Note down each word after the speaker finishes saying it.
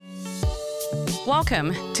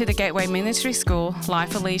Welcome to the Gateway Ministry School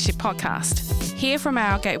Life for Leadership podcast. Hear from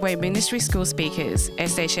our Gateway Ministry School speakers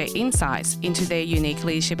as they share insights into their unique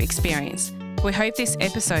leadership experience. We hope this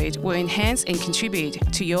episode will enhance and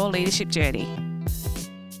contribute to your leadership journey.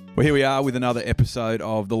 Well, here we are with another episode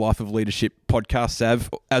of the Life of Leadership podcast. Sav,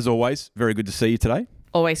 as always, very good to see you today.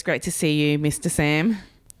 Always great to see you, Mr. Sam.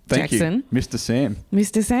 Thank Jackson. you, Mr. Sam.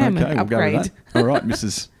 Mr. Sam, okay, upgrade. We'll go with that. All right,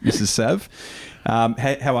 Mrs. Sav.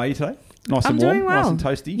 How are you today? Nice I'm and warm, doing well. nice and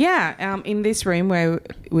toasty. Yeah, in this room where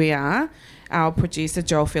we are, our producer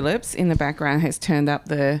Joel Phillips in the background has turned up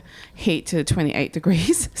the heat to 28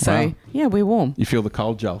 degrees. So, Wow. Yeah, we're warm. You feel the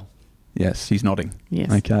cold, Joel? Yes, he's nodding.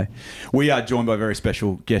 Yes. Okay. We are joined by a very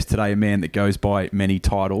special guest today, a man that goes by many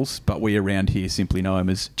titles, but we around here simply know him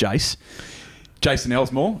as Jace. Jason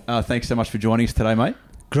Elsmore, thanks so much for joining us today, mate.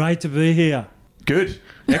 Great to be here. Good.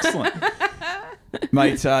 Excellent.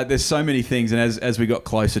 Mate, there's so many things, and as we got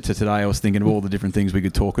closer to today, I was thinking of all the different things we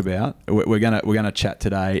could talk about. We're gonna chat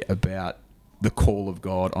today about the call of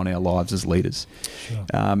God on our lives as leaders. Sure.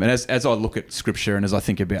 And as I look at Scripture and as I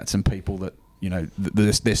think about some people that, you know,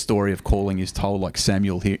 their story of calling is told, like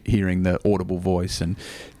Samuel hearing the audible voice, and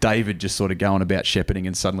David just sort of going about shepherding,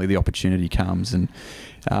 and suddenly the opportunity comes. And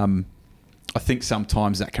I think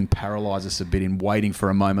sometimes that can paralyse us a bit in waiting for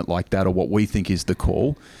a moment like that, or what we think is the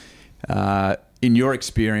call. In your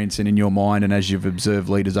experience and in your mind, and as you've observed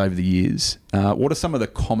leaders over the years, what are some of the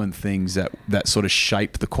common things that sort of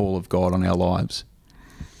shape the call of God on our lives?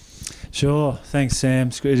 Sure. Thanks, Sam.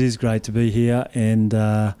 It is great to be here, and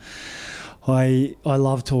I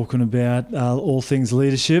love talking about all things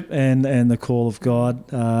leadership and the call of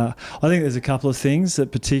God. I think there's a couple of things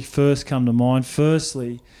that first come to mind.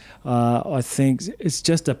 Firstly, I think it's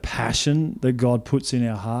just a passion that God puts in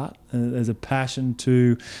our heart. There's a passion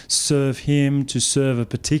to serve Him, to serve a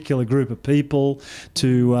particular group of people,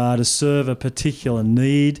 to serve a particular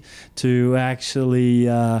need, to actually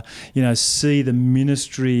see the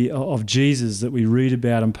ministry of Jesus that we read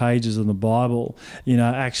about in pages of the Bible,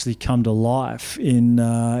 actually come to life in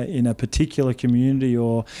a particular community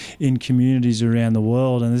or in communities around the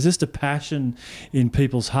world. And there's just a passion in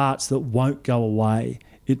people's hearts that won't go away.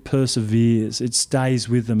 It perseveres. It stays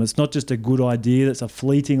with them. It's not just a good idea that's a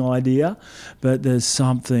fleeting idea, but there's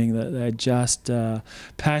something that they're just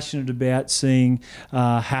passionate about seeing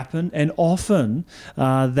happen. And often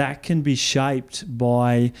that can be shaped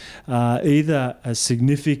by either a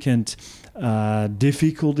significant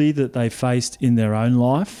difficulty that they faced in their own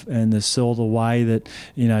life, and they saw the way that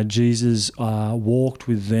Jesus walked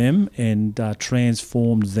with them and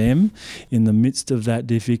transformed them in the midst of that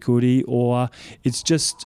difficulty, or it's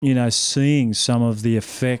just seeing some of the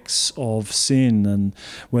effects of sin, and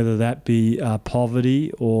whether that be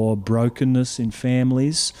poverty or brokenness in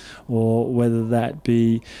families, or whether that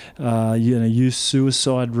be youth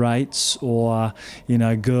suicide rates, or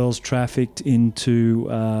girls trafficked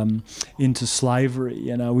into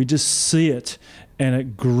slavery. We just see it, and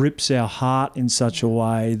it grips our heart in such a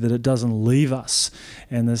way that it doesn't leave us.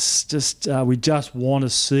 And it's just we just want to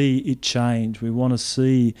see it change. We want to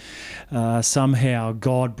see somehow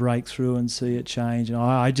God break through and see it change. And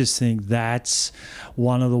I just think that's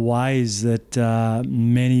one of the ways that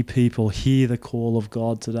many people hear the call of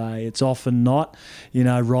God today. It's often not,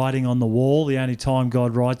 writing on the wall. The only time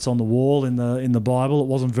God writes on the wall in the Bible, it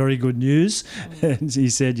wasn't very good news. And He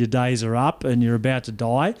said, your days are up and you're about to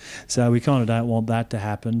die. So we kind of don't want that to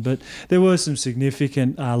happen. But there were some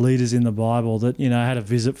significant leaders in the Bible that had a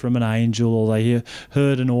visit from an angel, or they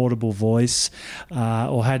heard an audible voice,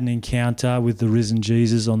 or had an encounter with the risen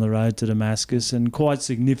Jesus on the road to Damascus, and quite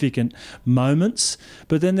significant moments.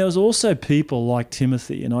 But then there was also people like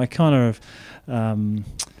Timothy, and I kind of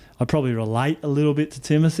I probably relate a little bit to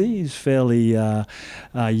Timothy. He's fairly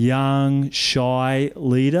young, shy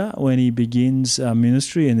leader when he begins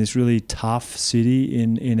ministry in this really tough city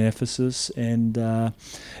in Ephesus. And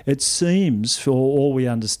it seems, for all we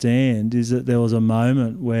understand, is that there was a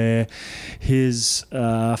moment where his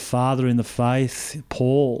father in the faith,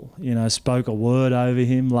 Paul, spoke a word over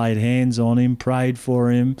him, laid hands on him, prayed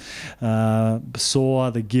for him,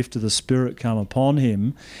 saw the gift of the Spirit come upon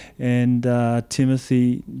him, and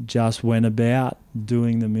Timothy just went about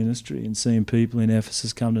doing the ministry and seeing people in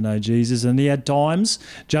Ephesus come to know Jesus. And he had times,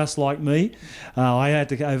 just like me, I had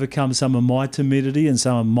to overcome some of my timidity and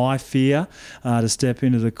some of my fear to step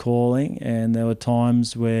into the calling. And there were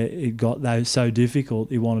times where it got so difficult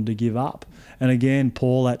he wanted to give up. And again,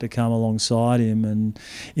 Paul had to come alongside him and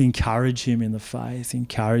encourage him in the faith,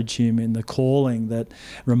 encourage him in the calling, that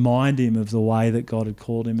remind him of the way that God had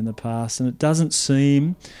called him in the past. And it doesn't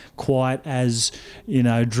seem quite as,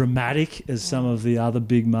 dramatic as some of the other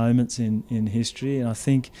big moments in history. And I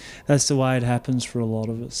think that's the way it happens for a lot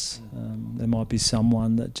of us. There might be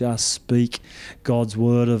someone that just speak God's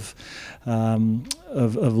word of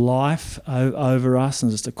life over us,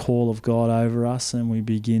 and just a call of God over us, and we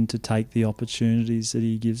begin to take the opportunities that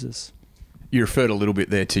he gives us. You referred a little bit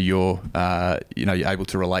there to your, you're able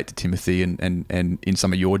to relate to Timothy and in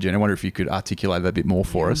some of your journey. I wonder if you could articulate that a bit more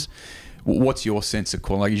for us. What's your sense of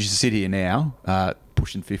calling? Like, you just sit here now,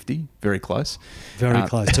 pushing 50, very close. Very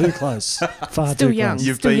close, too close. Far Still too young.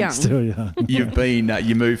 close. Still young.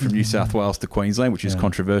 You moved from New South Wales to Queensland, which is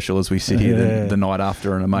controversial as we sit here the night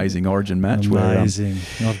after an amazing Origin match. Amazing.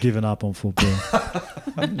 I've given up on football.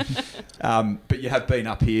 But you have been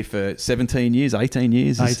up here for 17 years, 18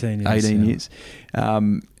 years? 18 years.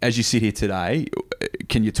 As you sit here today,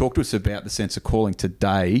 can you talk to us about the sense of calling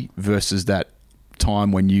today versus that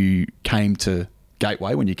time when you came to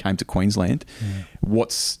Gateway, when you came to Queensland?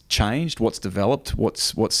 What's changed? What's developed?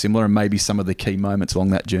 What's similar? And maybe some of the key moments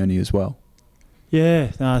along that journey as well.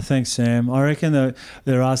 Yeah, no, thanks, Sam. I reckon that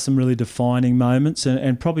there are some really defining moments,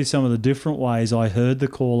 and probably some of the different ways I heard the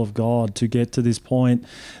call of God to get to this point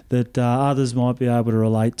that others might be able to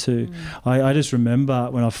relate to. I just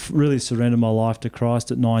remember when I really surrendered my life to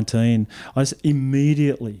Christ at 19, I just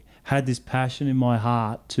immediately had this passion in my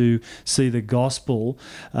heart to see the gospel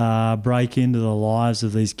break into the lives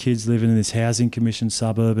of these kids living in this housing commission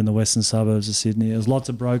suburb in the western suburbs of Sydney. There was lots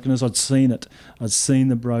of brokenness. I'd seen it. I'd seen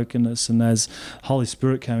the brokenness, and as Holy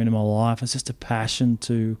Spirit came into my life, it's just a passion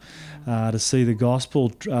to see the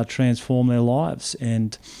gospel transform their lives.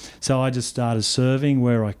 And so I just started serving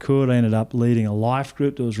where I could. I ended up leading a life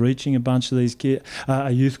group that was reaching a bunch of these kids,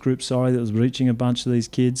 a youth group, that was reaching a bunch of these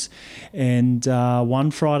kids. And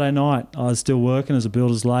one Friday night, I was still working as a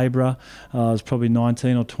builder's labourer. I was probably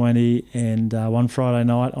 19 or 20, and one Friday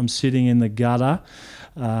night, I'm sitting in the gutter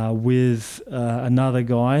with another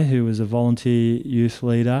guy who was a volunteer youth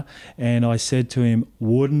leader, and I said to him,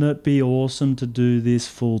 wouldn't it be awesome to do this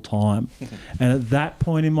full time? And at that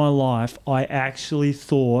point in my life, I actually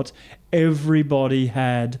thought everybody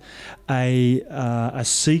had a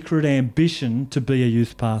secret ambition to be a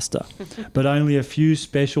youth pastor, but only a few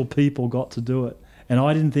special people got to do it. And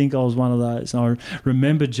I didn't think I was one of those. And I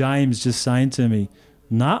remember James just saying to me,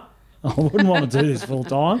 nah, I wouldn't want to do this full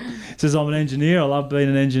time. He says, I'm an engineer. I love being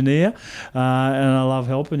an engineer, and I love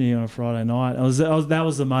helping you on a Friday night. That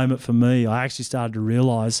was the moment for me. I actually started to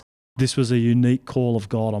realise this was a unique call of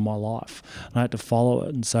God on my life. I had to follow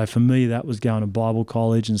it. And so for me, that was going to Bible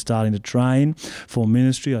college and starting to train for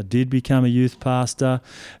ministry. I did become a youth pastor.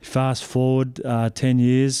 Fast forward 10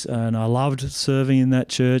 years, and I loved serving in that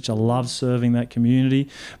church. I loved serving that community.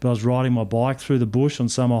 But I was riding my bike through the bush on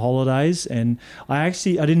summer holidays, and I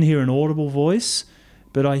didn't hear an audible voice,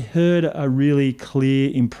 but I heard a really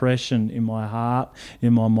clear impression in my heart,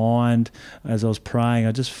 in my mind, as I was praying.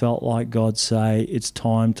 I just felt like God say, it's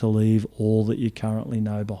time to leave all that you currently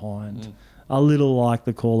know behind. A little like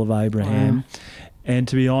the call of Abraham. Wow. And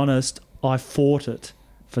to be honest, I fought it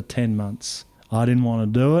for 10 months. I didn't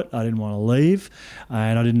want to do it. I didn't want to leave,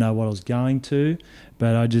 and I didn't know what I was going to,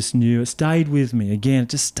 but I just knew it stayed with me. Again, it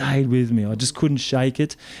just stayed with me. I just couldn't shake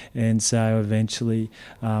it, and so I eventually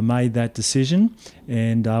made that decision.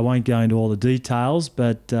 And I won't go into all the details,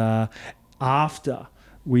 but after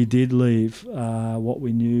we did leave what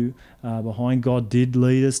we knew behind, God did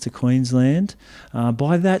lead us to Queensland.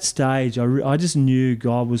 By that stage, I just knew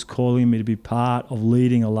God was calling me to be part of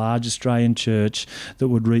leading a large Australian church that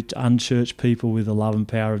would reach unchurched people with the love and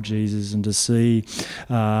power of Jesus, and to see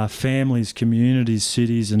families, communities,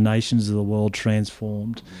 cities and nations of the world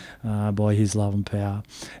transformed by his love and power.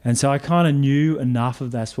 And so I kind of knew enough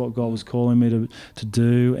of that's what God was calling me to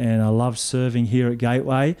do, and I loved serving here at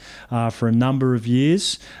Gateway for a number of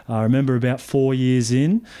years. I remember about 4 years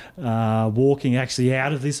in, walking actually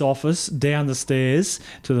out of this office, down the stairs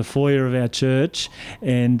to the foyer of our church,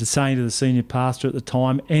 and saying to the senior pastor at the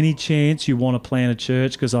time, any chance you want to plant a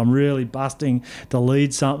church, because I'm really busting to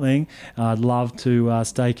lead something. I'd love to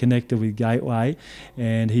stay connected with Gateway.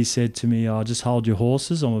 And he said to me, just hold your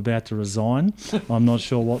horses, I'm about to resign. I'm not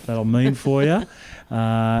sure what that'll mean for you.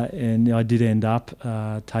 And I did end up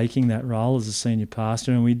taking that role as a senior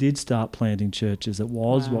pastor, and we did start planting churches. It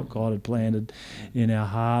was what God had planted in our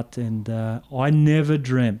heart, and I never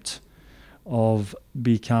dreamt of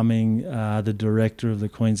becoming the director of the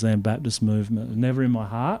Queensland Baptist Movement. It was never in my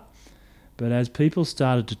heart. But as people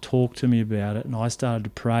started to talk to me about it and I started to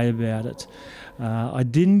pray about it, I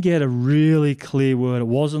didn't get a really clear word. It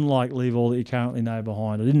wasn't like leave all that you currently know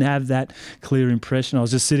behind. I didn't have that clear impression. I was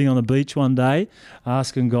just sitting on the beach one day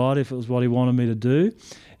asking God if it was what he wanted me to do.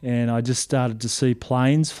 and I just started to see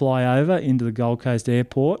planes fly over into the Gold Coast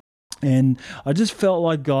airport. And I just felt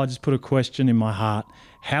like God just put a question in my heart.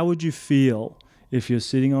 How would you feel if you're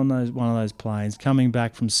sitting on one of those planes coming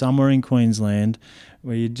back from somewhere in Queensland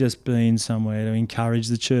where you'd just been somewhere to encourage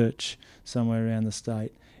the church somewhere around the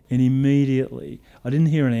state? And immediately, I didn't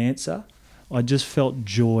hear an answer. I just felt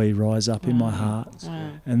joy rise up in my heart.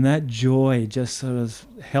 Wow. And that joy just sort of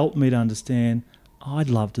helped me to understand, I'd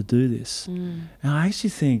love to do this. And I actually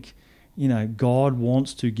think, God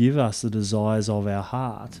wants to give us the desires of our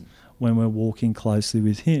heart when we're walking closely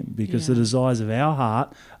with him, because the desires of our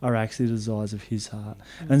heart are actually the desires of his heart.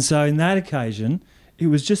 And so in that occasion, it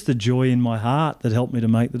was just the joy in my heart that helped me to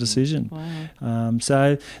make the decision. Wow.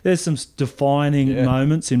 So there's some defining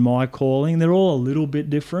moments in my calling. They're all a little bit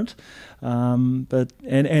different, but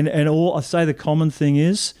all I say the common thing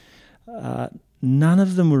is none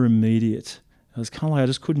of them were immediate. It was kind of like I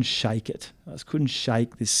just couldn't shake it. I just couldn't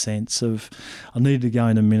shake this sense of I needed to go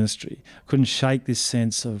into ministry. I couldn't shake this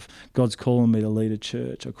sense of God's calling me to lead a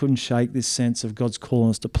church. I couldn't shake this sense of God's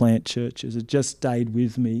calling us to plant churches. It just stayed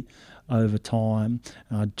with me over time.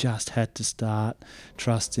 And I just had to start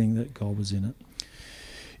trusting that God was in it.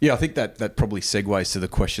 Yeah, I think that probably segues to the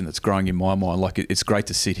question that's growing in my mind. Like, it's great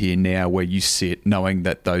to sit here now where you sit knowing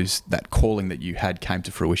that that calling that you had came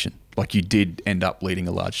to fruition. Like, you did end up leading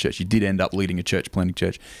a large church. You did end up leading a church, planting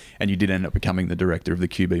church, and you did end up becoming the director of the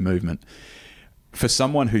QB movement. For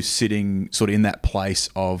someone who's sitting sort of in that place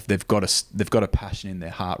of they've got a passion in their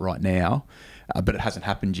heart right now, but it hasn't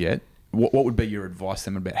happened yet, what would be your advice to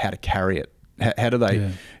them about how to carry it? How do they,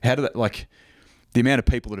 like, the amount of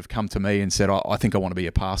people that have come to me and said, I think I want to be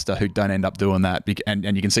a pastor, who don't end up doing that.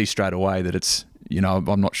 And you can see straight away that it's,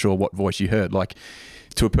 I'm not sure what voice you heard. Like,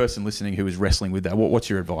 to a person listening who is wrestling with that, what's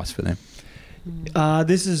your advice for them?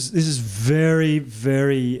 This is very,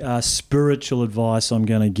 very spiritual advice I'm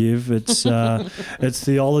going to give. It's it's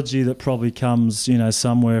theology that probably comes,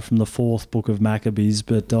 somewhere from the 4th book of Maccabees,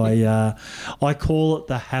 but I call it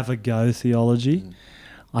the have a go theology.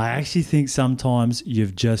 I actually think sometimes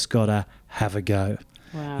you've just got to have a go.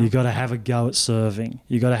 Wow. You've got to have a go at serving.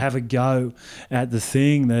 You've got to have a go at the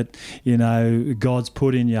thing that, God's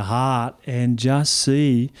put in your heart, and just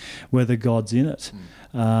see whether God's in it.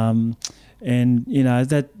 And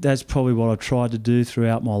that's probably what I've tried to do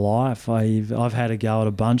throughout my life. I've had a go at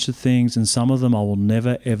a bunch of things, and some of them I will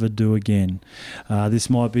never ever do again. This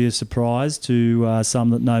might be a surprise to some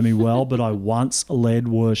that know me well, but I once led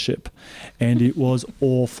worship, and it was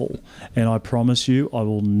awful. And I promise you, I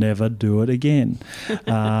will never do it again.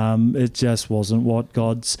 It just wasn't what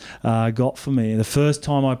God's got for me. The first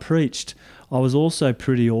time I preached, I was also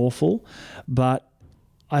pretty awful, but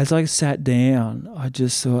as I sat down, I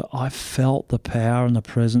just thought, I felt the power and the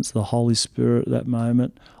presence of the Holy Spirit at that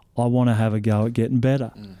moment. I want to have a go at getting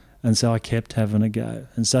better. And so I kept having a go.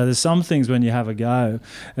 And so there's some things when you have a go,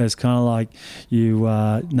 it's kind of like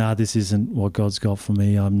this isn't what God's got for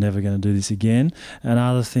me. I'm never going to do this again. And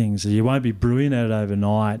other things, you won't be brilliant at it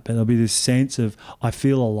overnight, but there'll be this sense of, I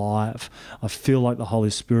feel alive. I feel like the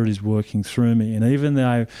Holy Spirit is working through me. And even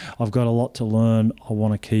though I've got a lot to learn, I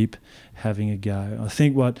want to keep having a go. I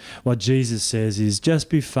think what Jesus says is, just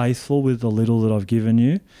be faithful with the little that I've given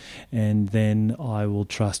you, and then I will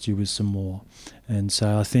trust you with some more. And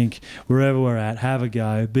so I think wherever we're at, have a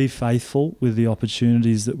go, be faithful with the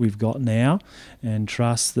opportunities that we've got now, and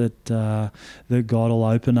trust that that God will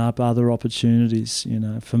open up other opportunities.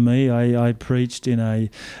 For me, I preached in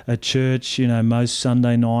a church, most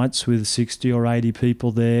Sunday nights with 60 or 80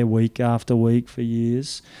 people there week after week for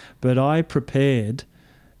years. But I prepared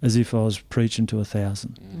as if I was preaching to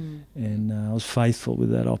 1,000. And I was faithful with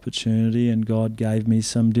that opportunity, and God gave me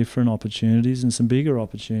some different opportunities and some bigger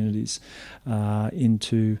opportunities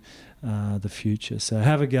into the future. So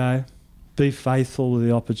have a go. Be faithful with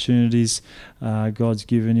the opportunities God's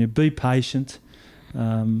given you. Be patient.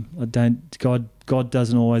 God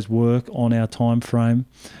doesn't always work on our time frame.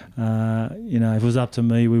 If it was up to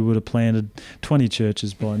me, we would have planted 20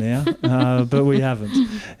 churches by now, but we haven't.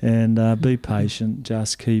 And be patient.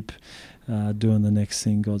 Just keep doing the next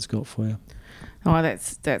thing God's got for you. Oh,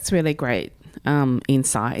 that's really great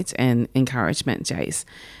insight and encouragement, Jace.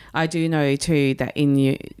 I do know too that in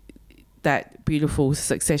you, that beautiful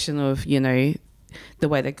succession of, the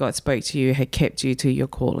way that God spoke to you had kept you to your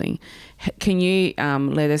calling. Can you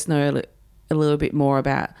let us know a little bit more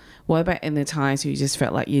about what about in the times you just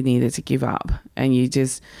felt like you needed to give up, and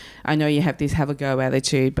I know you have this have a go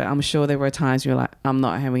attitude, but I'm sure there were times you're like, I'm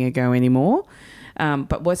not having a go anymore.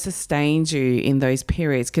 But what sustained you in those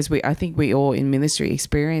periods? Because I think we all in ministry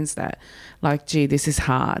experience that, like, gee, this is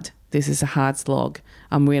hard. this is a hard slog.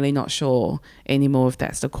 I'm really not sure anymore if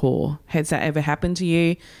that's the core. Has that ever happened to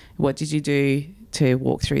you? What did you do to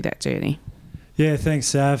walk through that journey? Yeah, thanks,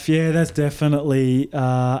 Sav. Yeah, that's definitely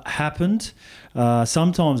happened.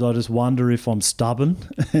 Sometimes I just wonder if I'm stubborn.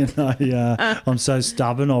 And I'm so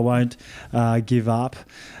stubborn I won't give up.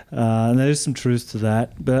 And there's some truth to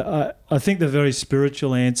that. But I think the very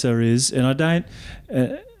spiritual answer is, and I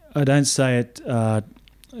don't say it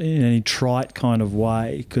in any trite kind of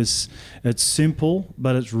way, because it's simple,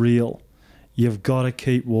 but it's real. You've got to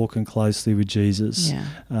keep walking closely with Jesus. Yeah.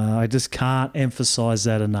 I just can't emphasise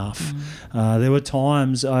that enough. There were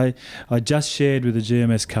times I just shared with the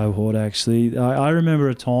GMS cohort, actually. I remember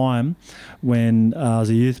a time when I was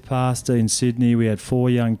a youth pastor in Sydney. We had 4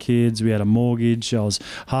 young kids. We had a mortgage. I was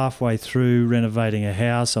halfway through renovating a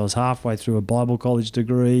house. I was halfway through a Bible college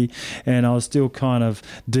degree, and I was still kind of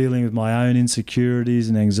dealing with my own insecurities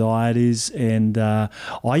and anxieties. And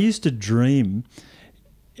I used to dream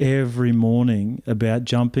every morning about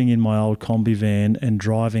jumping in my old combi van and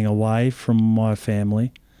driving away from my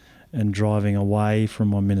family and driving away from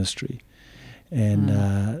my ministry. And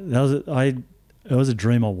it was a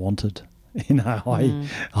dream I wanted. I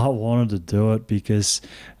wanted to do it because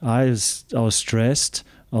I was stressed,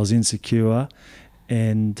 I was insecure,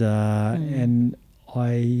 and I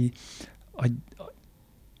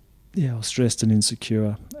was stressed and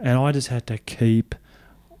insecure, and I just had to keep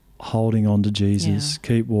holding on to Jesus,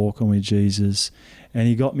 keep walking with Jesus, and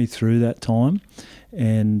he got me through that time.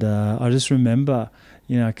 And I just remember,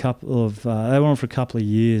 a couple of they went on for a couple of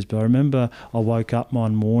years, but I remember I woke up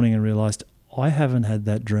one morning and realised I haven't had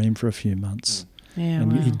that dream for a few months.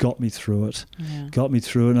 And he got me through it.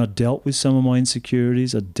 And I dealt with some of my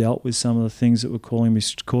insecurities. I dealt with some of the things that were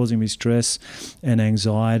causing me stress and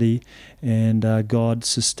anxiety, and God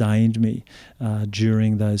sustained me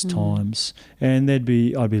during those times. And I'd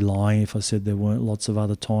be lying if I said there weren't lots of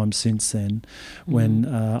other times since then when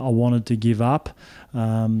I wanted to give up.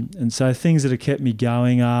 And so things that have kept me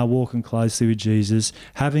going are walking closely with Jesus,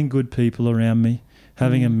 having good people around me,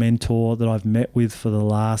 having a mentor that I've met with for the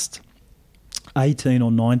last 18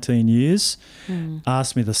 or 19 years,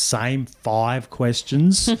 asked me the same 5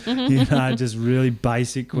 questions, just really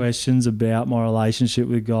basic questions about my relationship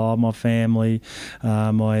with God, my family,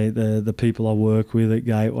 the people I work with at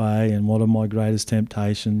Gateway, and what are my greatest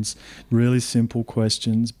temptations. Really simple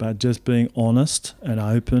questions, but just being honest and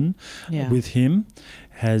open with him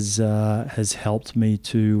has helped me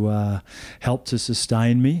to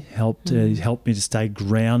sustain me, helped me to stay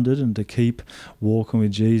grounded and to keep walking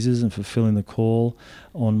with Jesus and fulfilling the call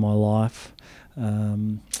on my life.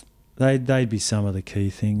 They'd be some of the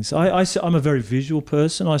key things. I'm a very visual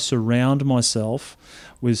person. I surround myself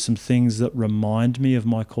with some things that remind me of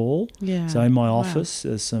my call. Yeah. So in my office,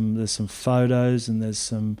 there's some photos and there's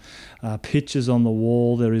some pictures on the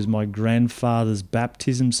wall. There is my grandfather's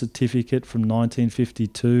baptism certificate from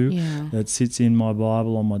 1952 that sits in my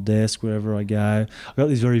Bible on my desk wherever I go. I've got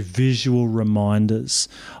these very visual reminders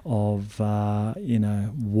of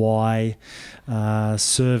why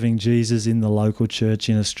serving Jesus in the local church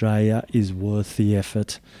in Australia is worth the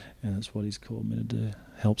effort, and it's what he's called me to do.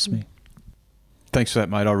 Helps me. Thanks for that,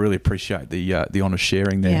 mate. I really appreciate the honest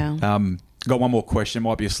sharing there. Yeah. Got one more question.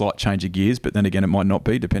 Might be a slight change of gears, but then again, it might not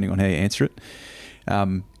be, depending on how you answer it.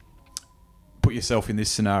 Put yourself in this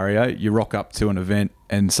scenario. You rock up to an event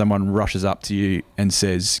and someone rushes up to you and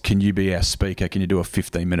says, "Can you be our speaker? Can you do a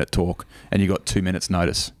 15-minute talk?" And you got 2 minutes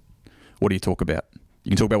notice. What do you talk about? You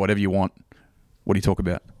can talk about whatever you want. What do you talk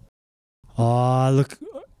about? Look,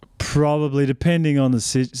 probably depending on the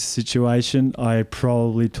situation, I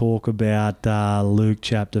probably talk about Luke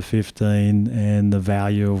chapter 15 and the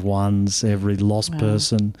value of ones. Every lost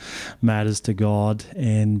person matters to God,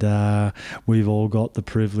 and we've all got the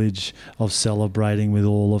privilege of celebrating with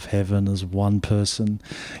all of heaven as one person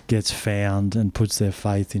gets found and puts their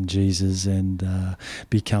faith in Jesus and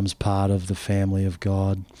becomes part of the family of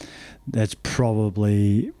God. That's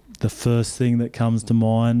probably the first thing that comes to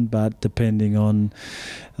mind, but depending on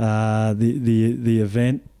the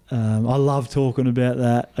event, I love talking about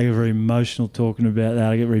that. I get very emotional talking about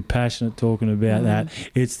that. I get very passionate talking about that.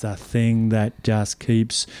 It's the thing that just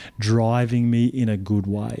keeps driving me in a good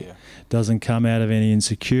way. Yeah. Doesn't come out of any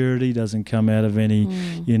insecurity, doesn't come out of any,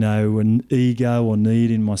 an ego or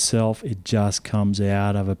need in myself. It just comes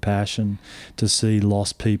out of a passion to see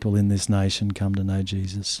lost people in this nation come to know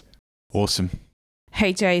Jesus. Awesome.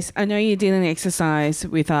 Hey, Jace, I know you did an exercise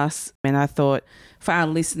with us, and I thought for our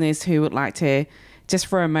listeners who would like to, just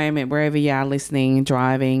for a moment, wherever you are listening,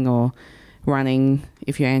 driving or running,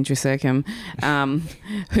 if you're Andrew Circum,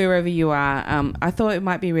 whoever you are, I thought it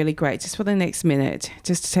might be really great just for the next minute,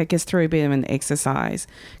 just to take us through a bit of an exercise,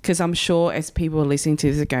 because I'm sure as people are listening to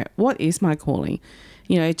this, they go, what is my calling?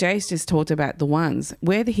 You know, Jace just talked about the ones.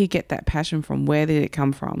 Where did he get that passion from? Where did it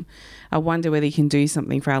come from? I wonder whether you can do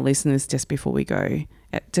something for our listeners just before we go.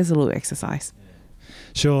 Just a little exercise.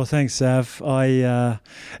 Sure, thanks, Sav. I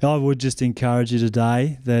would just encourage you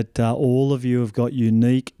today that all of you have got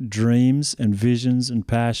unique dreams and visions and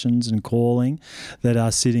passions and calling that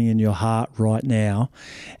are sitting in your heart right now.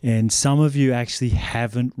 And some of you actually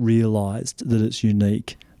haven't realised that it's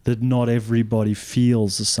unique, that not everybody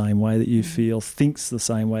feels the same way that you feel, thinks the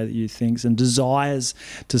same way that you think, and desires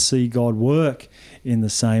to see God work in the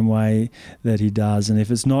same way that he does. And if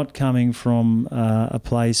it's not coming from a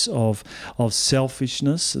place of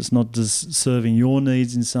selfishness, it's not just serving your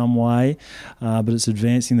needs in some way, but it's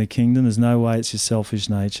advancing the kingdom, there's no way it's your selfish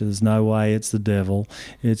nature. There's no way it's the devil.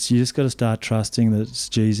 You just got to start trusting that it's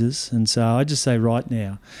Jesus. And so I just say right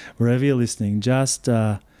now, wherever you're listening, just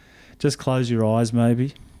close your eyes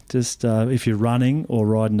maybe. Just if you're running or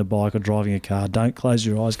riding a bike or driving a car, don't close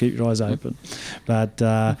your eyes, keep your eyes open. But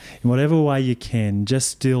in whatever way you can, just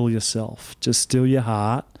still yourself, just still your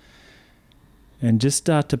heart, and just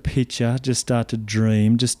start to picture, just start to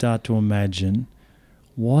dream, just start to imagine,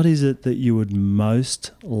 what is it that you would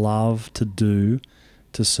most love to do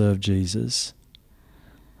to serve Jesus?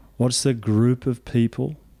 What's the group of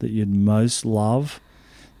people that you'd most love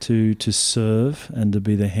to serve and to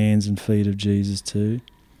be the hands and feet of Jesus to?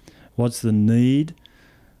 What's the need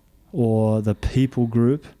or the people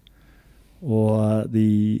group or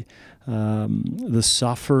the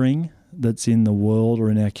suffering that's in the world or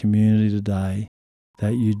in our community today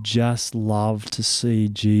that you just love to see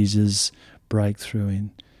Jesus break through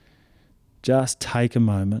in? Just take a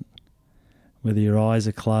moment, whether your eyes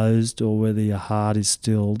are closed or whether your heart is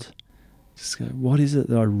stilled. Just go, what is it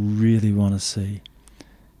that I really want to see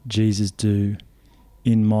Jesus do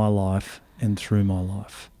in my life and through my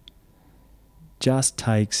life? Just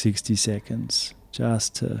take 60 seconds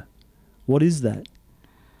just to, what is that?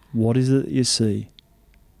 What is it that you see?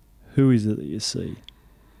 Who is it that you see?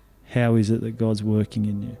 How is it that God's working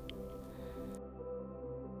in you?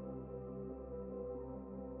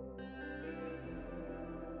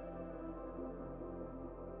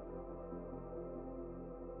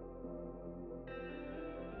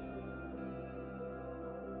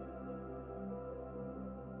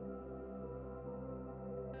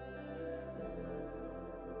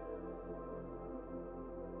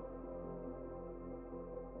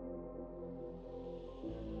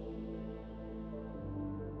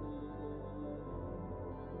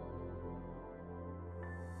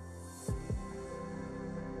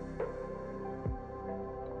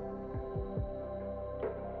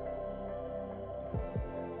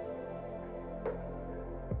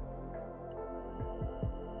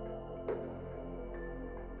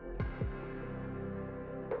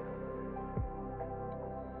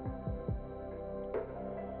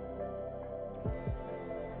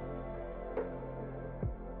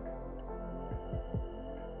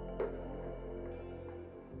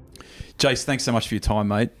 Jace, thanks so much for your time,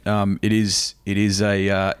 mate. It's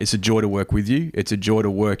a joy to work with you. It's a joy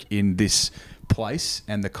to work in this place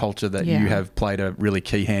and the culture that you have played a really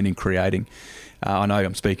key hand in creating. I know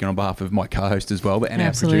I'm speaking on behalf of my co-host as well, and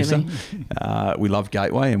our producer. We love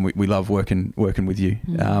Gateway and we love working with you.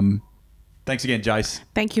 Thanks again, Jace.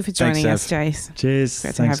 Thank you for joining us, Jace. Cheers.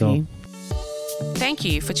 Great to have you. Thank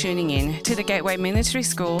you for tuning in to the Gateway Ministry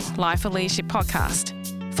School Life for Leadership podcast.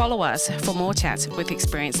 Follow us for more chats with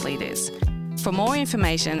experienced leaders. For more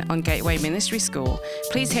information on Gateway Ministry School,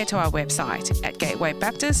 please head to our website at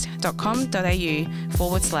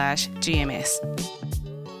gatewaybaptist.com.au/GMS.